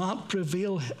 you will not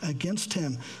prevail against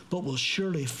him, but will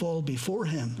surely fall before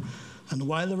him. And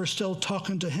while they were still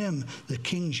talking to him, the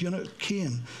king's eunuch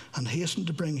came and hastened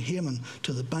to bring Haman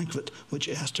to the banquet which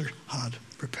Esther had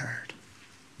prepared.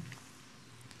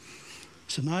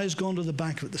 So now he's gone to the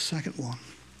banquet, the second one.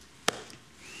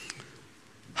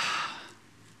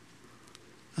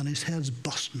 And his head's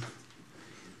busting.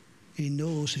 He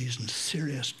knows he's in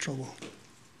serious trouble.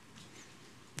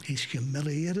 He's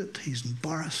humiliated. He's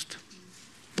embarrassed.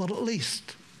 But at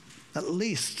least,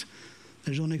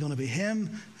 there's only going to be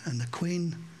him and the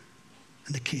queen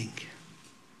and the king.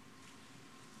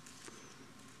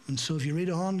 And so if you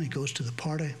read on, he goes to the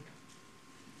party.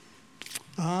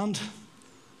 And the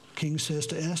king says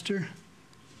to Esther,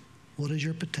 what is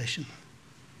your petition?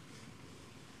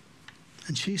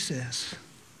 And she says,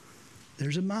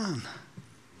 there's a man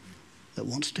that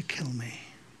wants to kill me.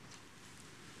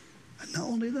 And not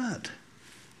only that,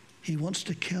 he wants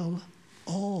to kill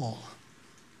all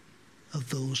of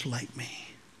those like me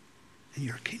in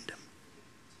your kingdom.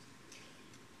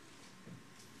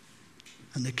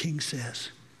 And the king says,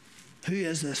 who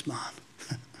is this man?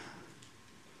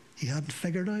 He hadn't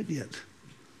figured out yet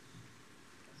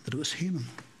that it was Haman.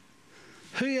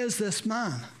 Who is this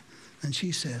man? And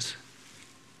she says,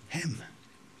 him.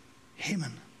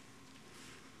 Haman.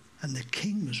 And the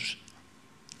king was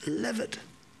livid.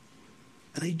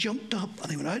 And he jumped up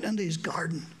and he went out into his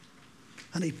garden.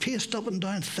 And he paced up and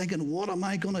down thinking, what am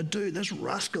I going to do? This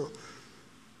rascal.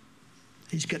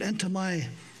 He's got into my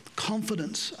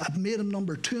confidence. I've made him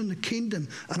number 2 in the kingdom.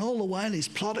 And all the while he's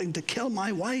plotting to kill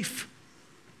my wife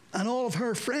and all of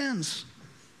her friends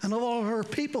and all of her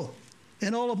people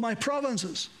in all of my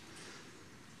provinces.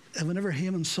 And whenever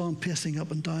Haman saw him pacing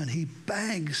up and down, he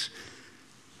begs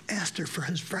Esther for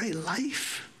his very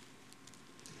life.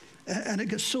 And it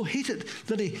gets so heated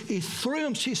that he threw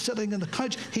him, she's sitting on the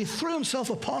couch, he threw himself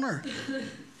upon her,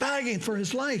 begging for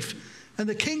his life. And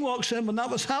the king walks in when that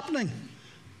was happening.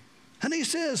 And he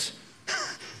says,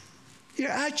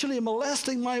 you're actually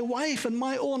molesting my wife in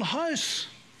my own house.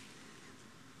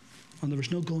 And there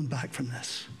was no going back from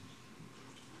this.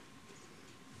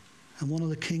 And one of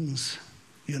the king's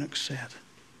eunuchs said,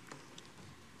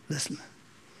 listen,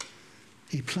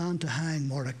 he planned to hang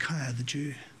Mordecai the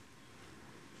Jew.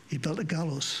 He built a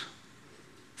gallows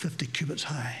 50 cubits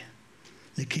high.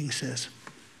 The king says,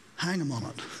 hang him on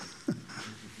it.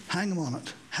 Hang him on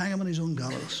it. Hang him on his own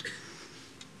gallows.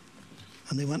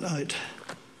 And they went out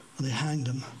and they hanged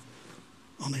him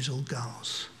on his old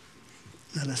gallows.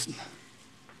 Now listen,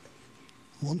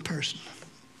 one person,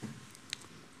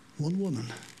 one woman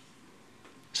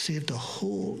saved a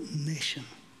whole nation.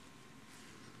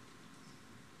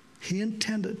 He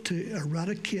intended to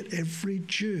eradicate every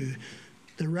Jew.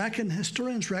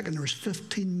 Historians reckon there was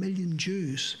 15 million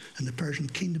Jews in the Persian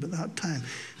kingdom at that time,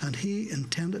 and he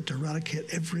intended to eradicate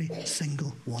every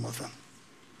single one of them.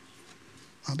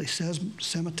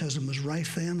 Anti-Semitism was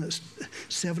rife then. It's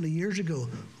 70 years ago,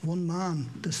 one man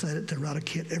decided to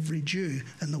eradicate every Jew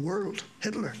in the world,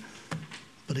 Hitler.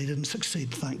 But he didn't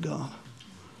succeed, thank God.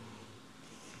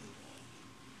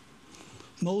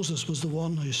 Moses was the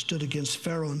one who stood against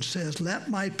Pharaoh and says, "Let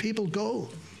my people go."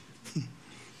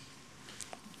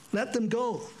 Let them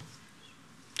go.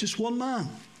 Just one man.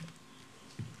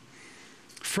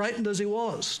 Frightened as he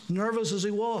was, nervous as he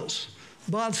was,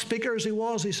 bad speaker as he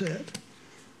was, he said.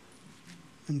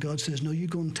 And God says, "No, you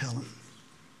go and tell him.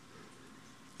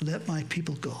 Let my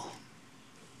people go."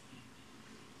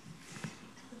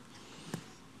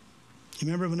 You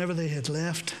remember whenever they had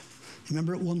left? You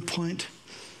remember at one point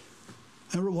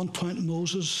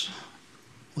Moses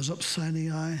was up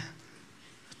Sinai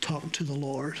talking to the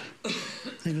Lord.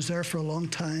 He was there for a long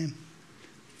time.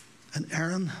 And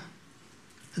Aaron,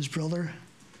 his brother,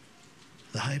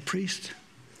 the high priest,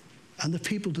 and the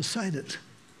people decided,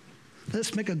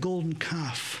 let's make a golden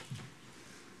calf.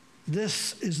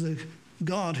 This is the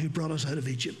God who brought us out of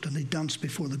Egypt. And they danced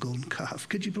before the golden calf.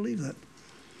 Could you believe that?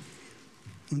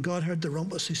 When God heard the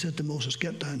rumpus, he said to Moses,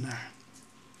 "Get down there."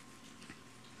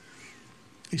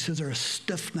 He says, "They're a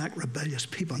stiff-necked, rebellious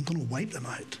people. I'm going to wipe them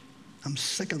out. I'm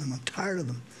sick of them. I'm tired of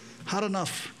them. Had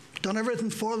enough. Done everything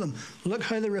for them. Look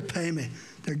how they repay me.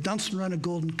 They're dancing around a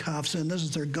golden calf saying this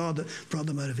is their God that brought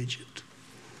them out of Egypt."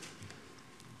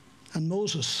 And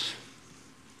Moses,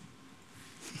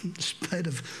 in spite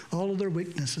of all of their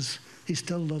weaknesses, he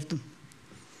still loved them.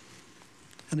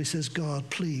 And he says, "God,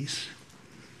 please,"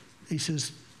 he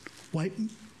says, wipe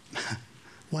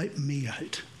me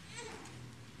out.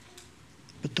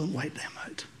 But don't wipe them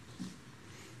out.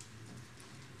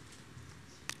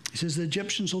 He says, the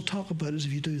Egyptians will talk about us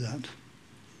if you do that.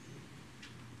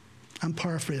 I'm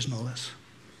paraphrasing all this.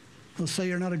 They'll say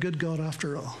you're not a good God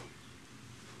after all.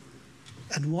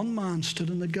 And one man stood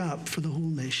in the gap for the whole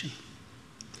nation.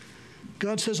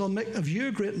 God says, "I'll make of you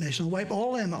a great nation. I'll wipe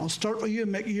all them. I'll start with you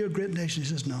and make you a great nation." He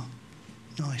says, No,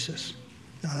 he says,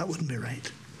 "No, that wouldn't be right."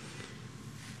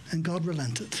 And God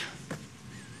relented.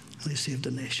 And he saved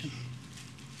the nation.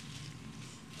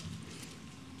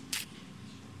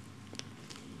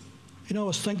 You know, I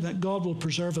was thinking that God will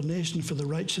preserve a nation for the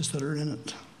righteous that are in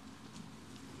it.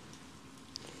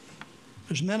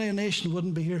 There's many a nation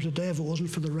wouldn't be here today if it wasn't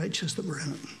for the righteous that were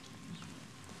in it.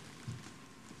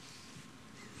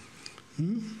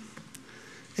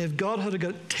 If God had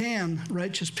got 10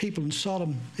 righteous people in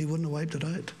Sodom, he wouldn't have wiped it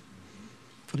out.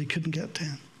 But he couldn't get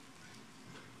 10.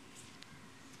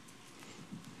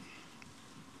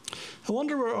 I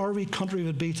wonder where our wee country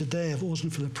would be today if it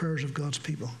wasn't for the prayers of God's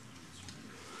people.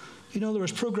 You know, there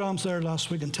was programs there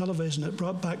last week on television that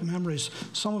brought back memories.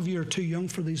 Some of you are too young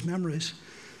for these memories.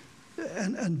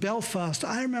 And Belfast,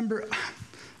 I remember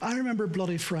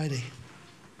Bloody Friday.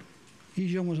 You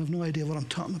young ones have no idea what I'm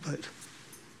talking about.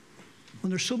 When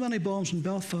there's so many bombs in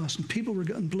Belfast and people were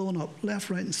getting blown up left,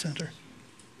 right, and centre,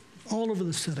 all over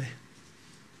the city.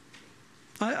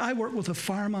 I worked with a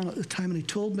fireman at the time, and he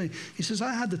told me, he says,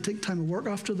 I had to take time of work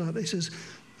after that.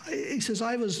 He says,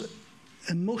 I was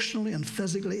emotionally and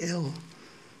physically ill.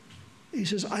 He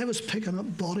says, I was picking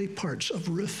up body parts of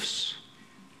roofs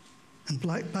and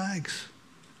black bags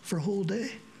for a whole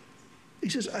day. He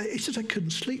says, I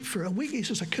couldn't sleep for a week. He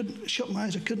says, I couldn't shut my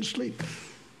eyes, I couldn't sleep.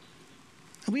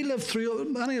 And many of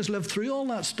us lived through all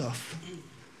that stuff.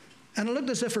 And it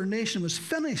looked as if our nation was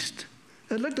finished.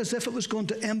 It looked as if it was going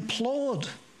to implode,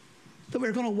 that we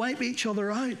were going to wipe each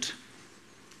other out.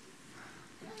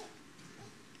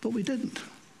 But we didn't.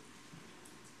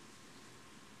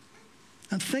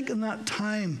 And think in that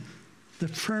time, the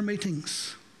prayer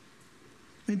meetings.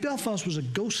 I mean, Belfast was a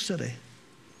ghost city. There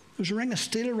was a ring of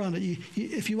steel around it.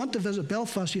 If you went to visit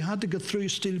Belfast, you had to go through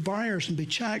steel barriers and be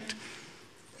checked.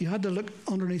 You had to look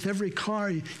underneath every car.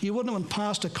 You wouldn't have went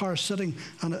past a car sitting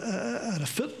on at a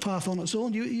footpath on its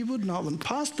own. You would not have went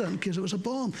past that in case it was a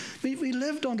bomb. We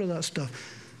lived under that stuff.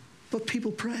 But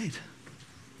people prayed.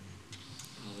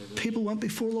 People went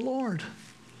before the Lord.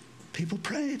 People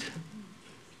prayed.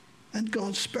 And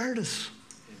God spared us.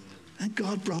 And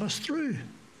God brought us through.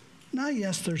 Now,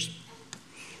 yes, there's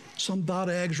some bad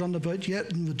eggs running about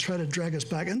yet and would try to drag us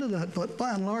back into that. But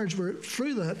by and large, we're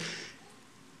through that.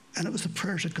 And it was the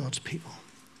prayers of God's people.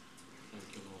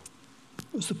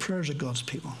 It was the prayers of God's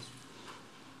people.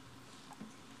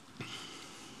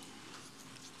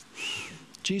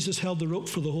 Jesus held the rope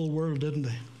for the whole world, didn't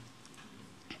he?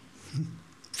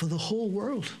 For the whole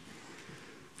world.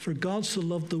 For God so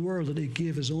loved the world that he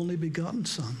gave his only begotten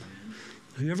Son.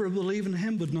 Whoever believed in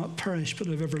him would not perish, but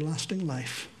have everlasting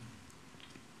life.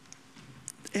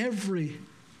 Every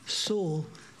soul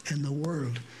in the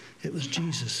world, it was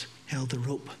Jesus held the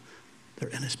rope. They're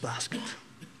in his basket.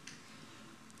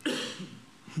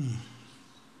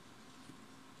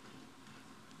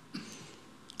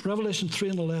 Revelation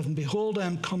 3:11, behold, I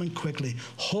am coming quickly.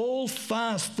 Hold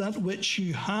fast that which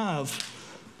you have,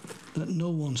 that no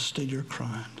one steal your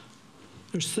crown.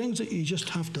 There's things that you just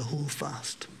have to hold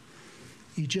fast.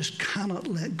 You just cannot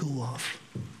let go of.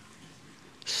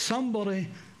 Somebody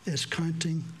is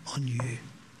counting on you. They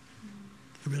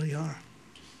really are.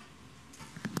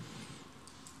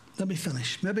 Let me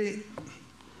finish. Maybe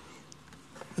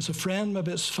it's a friend,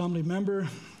 maybe it's a family member,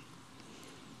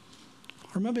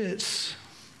 or maybe it's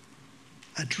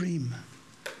a dream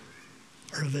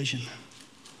or a vision.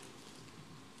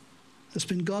 It's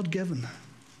been God-given,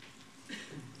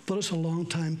 but it's a long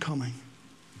time coming.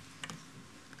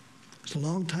 It's a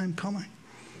long time coming.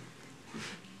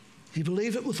 You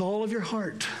believe it with all of your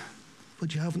heart,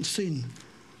 but you haven't seen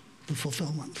the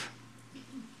fulfillment.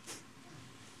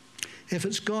 If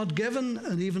it's God-given,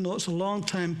 and even though it's a long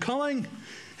time coming,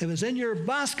 if it's in your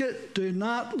basket, do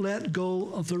not let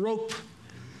go of the rope.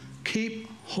 Keep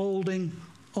holding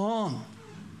on.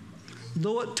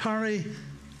 Though it tarry,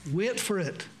 wait for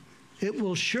it. It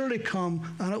will surely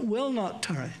come, and it will not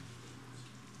tarry.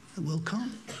 It will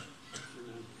come.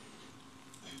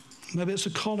 Maybe it's a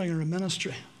calling or a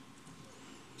ministry.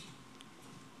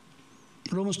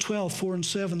 Romans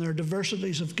 12:4-7, there are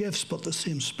diversities of gifts, but the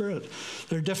same Spirit.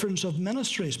 There are differences of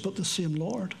ministries, but the same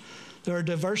Lord. There are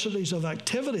diversities of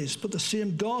activities, but the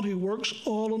same God who works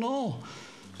all in all.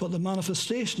 But the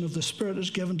manifestation of the Spirit is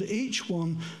given to each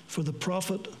one for the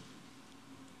profit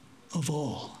of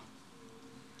all.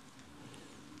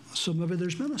 So maybe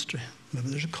there's ministry. Maybe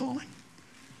there's a calling.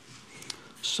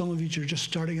 Some of you are just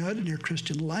starting out in your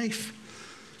Christian life.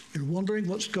 You're wondering,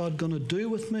 what's God going to do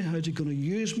with me? How's he going to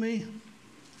use me?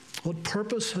 What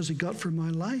purpose has he got for my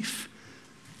life?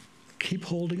 Keep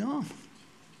holding on.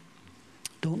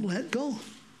 Don't let go.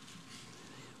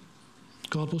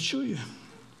 God will show you.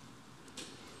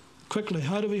 Quickly,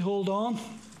 how do we hold on?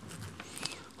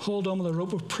 Hold on with a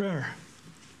rope of prayer.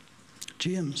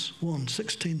 James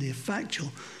 1:16, the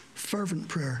effectual, fervent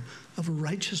prayer of a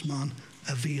righteous man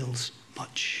avails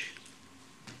much.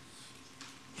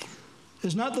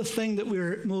 It's not the thing that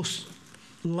we're most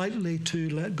likely to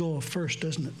let go of first,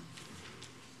 isn't it?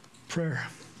 Prayer.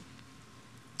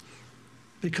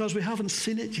 Because we haven't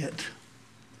seen it yet.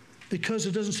 Because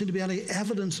there doesn't seem to be any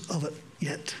evidence of it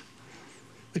yet.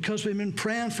 Because we've been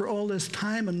praying for all this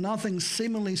time and nothing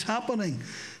seemingly is happening.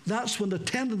 That's when the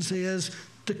tendency is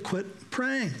to quit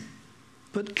praying.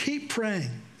 But keep praying.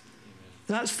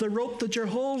 That's the rope that you're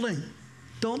holding.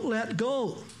 Don't let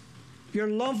go. Your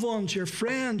loved ones, your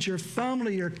friends, your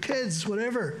family, your kids,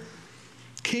 whatever.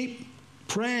 Keep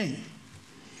praying.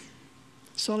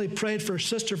 Sonny prayed for a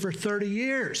sister for 30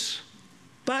 years.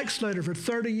 Backslider for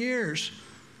 30 years.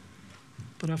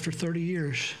 But after 30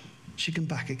 years, she came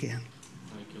back again.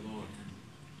 Thank you, Lord.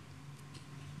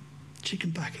 She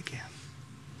came back again.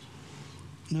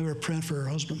 Now we're praying for her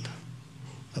husband,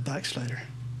 a backslider.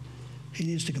 He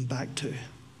needs to come back too.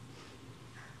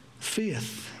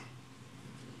 Faith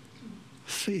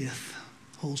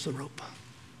holds the rope.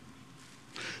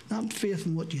 Not faith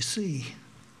in what you see,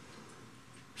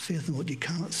 faith in what you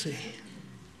cannot see.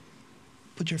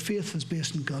 But your faith is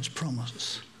based on God's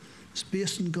promises. It's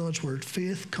based on God's word.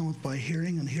 Faith cometh by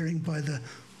hearing, and hearing by the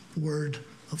word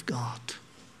of God.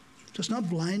 So it's not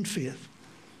blind faith.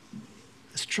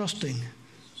 It's trusting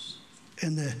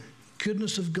in the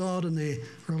goodness of God and the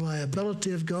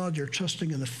reliability of God. You're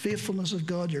trusting in the faithfulness of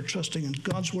God. You're trusting in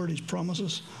God's word, his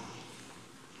promises.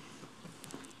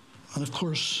 And of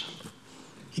course,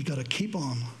 you got to keep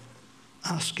on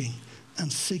asking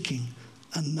and seeking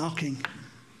and knocking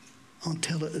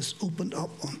until it is opened up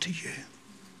unto you.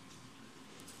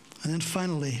 And then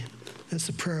finally, it's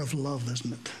the prayer of love,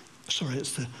 isn't it? Sorry,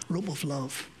 it's the rope of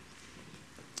love.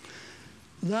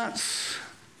 That's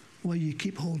why you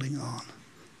keep holding on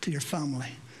to your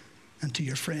family and to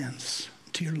your friends,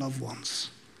 to your loved ones.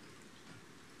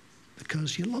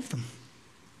 Because you love them.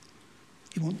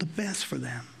 You want the best for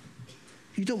them.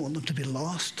 You don't want them to be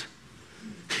lost.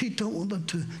 You don't want them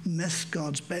to miss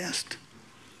God's best.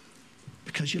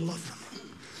 Because you love them.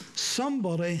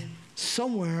 Somebody,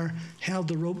 somewhere, held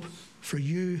the rope for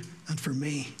you and for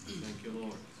me. Thank you,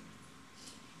 Lord.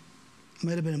 It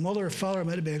might have been a mother or a father, it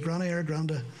might have been a granny or a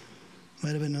granda, it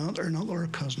might have been an aunt or an uncle or a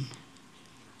cousin.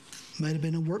 It might have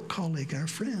been a work colleague or a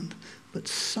friend. But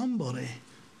somebody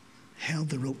held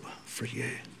the rope for you.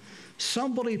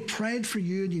 Somebody prayed for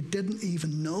you and you didn't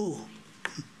even know.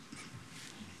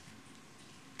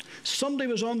 Somebody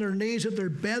was on their knees at their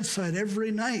bedside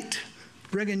every night,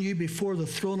 bringing you before the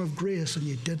throne of grace, and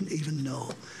you didn't even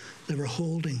know they were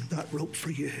holding that rope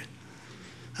for you.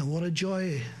 And what a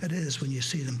joy it is when you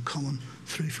see them coming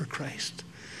through for Christ.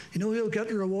 You know who'll get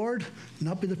the reward?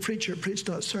 Not be the preacher that preached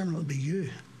that sermon. It'll be you.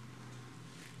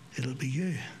 It'll be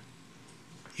you.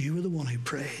 You were the one who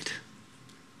prayed.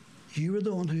 You were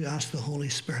the one who asked the Holy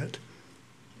Spirit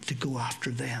to go after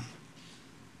them.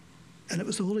 And it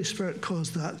was the Holy Spirit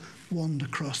caused that one to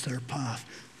cross their path.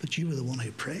 But you were the one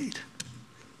who prayed.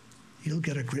 You'll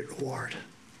get a great reward.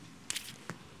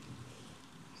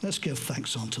 Let's give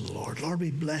thanks unto the Lord. Lord,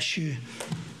 we bless you.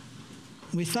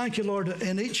 We thank you, Lord, that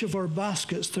in each of our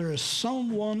baskets there is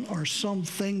someone or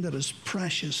something that is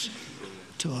precious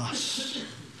to us.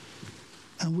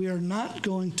 And we are not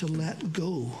going to let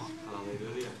go.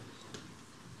 Hallelujah.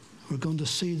 We're going to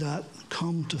see that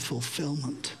come to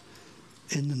fulfillment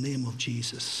in the name of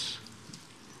Jesus.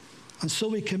 And so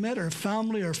we commit our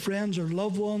family, our friends, our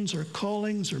loved ones, our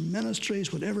callings, our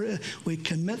ministries, whatever it is, we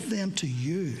commit them to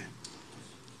you.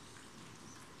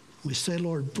 We say,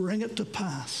 Lord, bring it to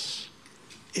pass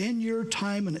in your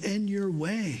time and in your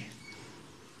way.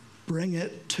 Bring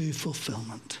it to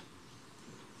fulfillment.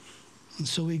 And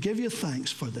so we give you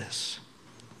thanks for this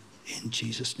in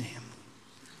Jesus' name.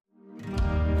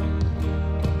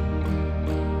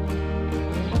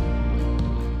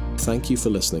 Thank you for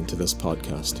listening to this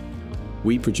podcast.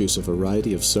 We produce a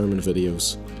variety of sermon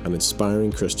videos and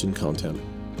inspiring Christian content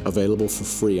available for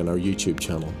free on our YouTube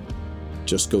channel.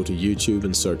 Just go to YouTube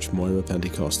and search Moira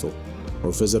Pentecostal,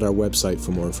 or visit our website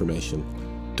for more information,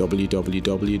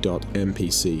 www.mpc.org.uk.